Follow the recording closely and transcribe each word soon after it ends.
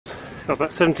Got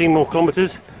about 17 more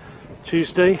kilometres.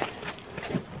 Tuesday,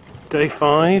 day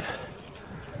 5.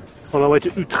 On our way to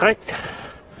Utrecht.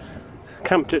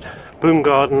 Camped at Boom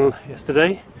Garden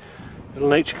yesterday. Little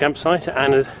nature campsite.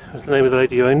 Anna was the name of the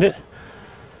lady who owned it.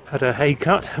 Had her hay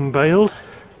cut and baled.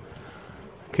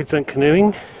 Kids went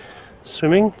canoeing,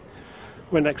 swimming.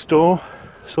 Went next door,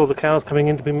 saw the cows coming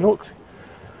in to be milked.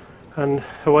 And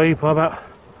away by about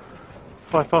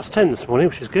 10:05 this morning,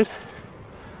 which is good.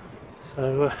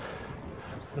 So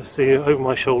let's see over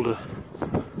my shoulder.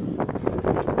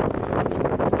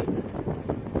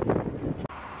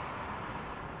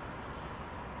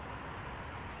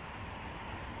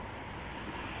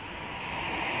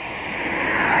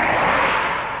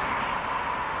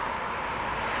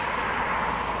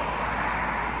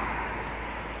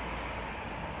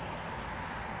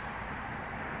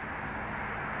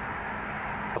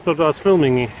 I thought I was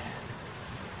filming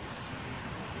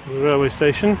the railway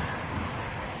station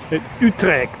at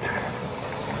Utrecht.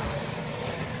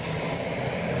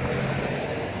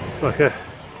 It's like a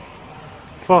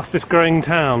fastest growing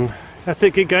town. That's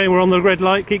it, keep going, we're on the red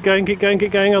light, keep going, keep going,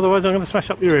 keep going, otherwise I'm going to smash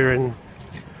up your rear end.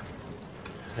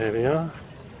 There we are.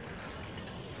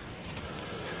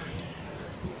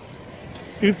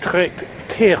 Utrecht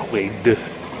Teerweg.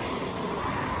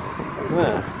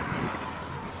 There.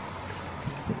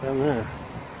 Down there.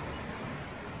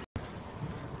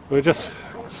 We'll just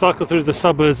cycle through the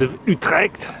suburbs of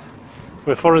Utrecht.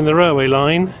 We're following the railway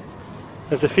line.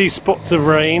 There's a few spots of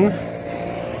rain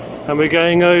and we're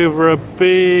going over a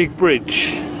big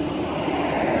bridge.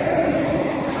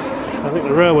 I think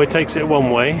the railway takes it one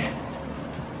way.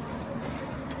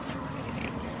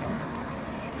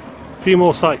 A few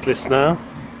more cyclists now.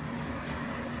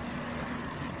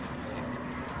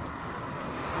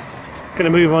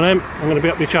 Going to move on, Em. I'm going to be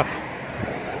up your chuff.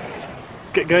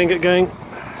 Get going, get going.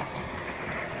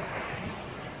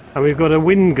 And we've got a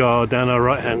wind guard down our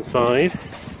right hand side.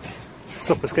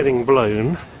 Stop us getting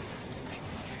blown.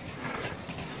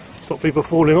 Stop people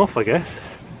falling off, I guess.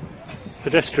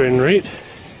 Pedestrian route.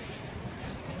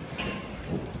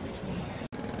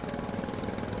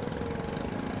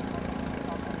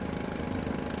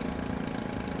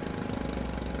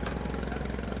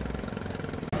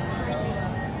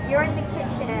 You're in the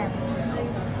kitchen, Em.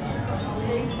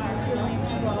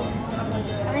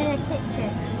 I'm in the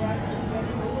kitchen.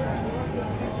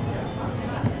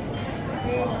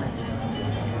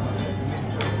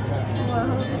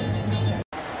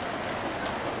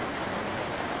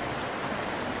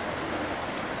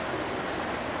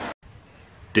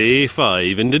 Day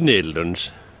 5 in the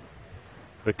Netherlands.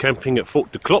 We're camping at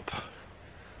Pt.4.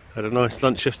 Had a nice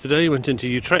lunch yesterday, went into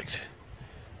Utrecht.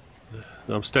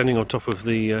 I'm standing on top of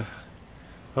the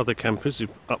other campers who've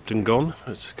upped and gone.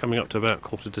 It's coming up to about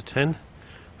 9:45.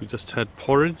 We just had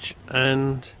porridge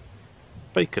and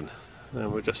bacon.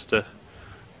 And we're just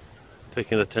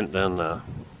taking the tent down now.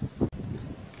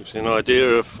 Gives you an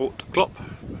idea of Pt.4.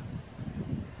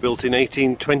 Built in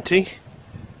 1820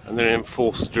 and then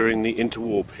enforced during the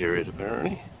interwar period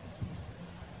apparently.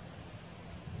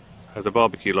 Had a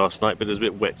barbecue last night but it was a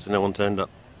bit wet so no one turned up.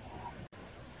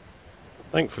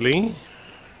 Thankfully,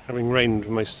 having rained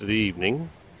most of the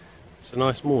evening, it's a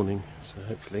nice morning, so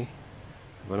hopefully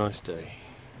have a nice day.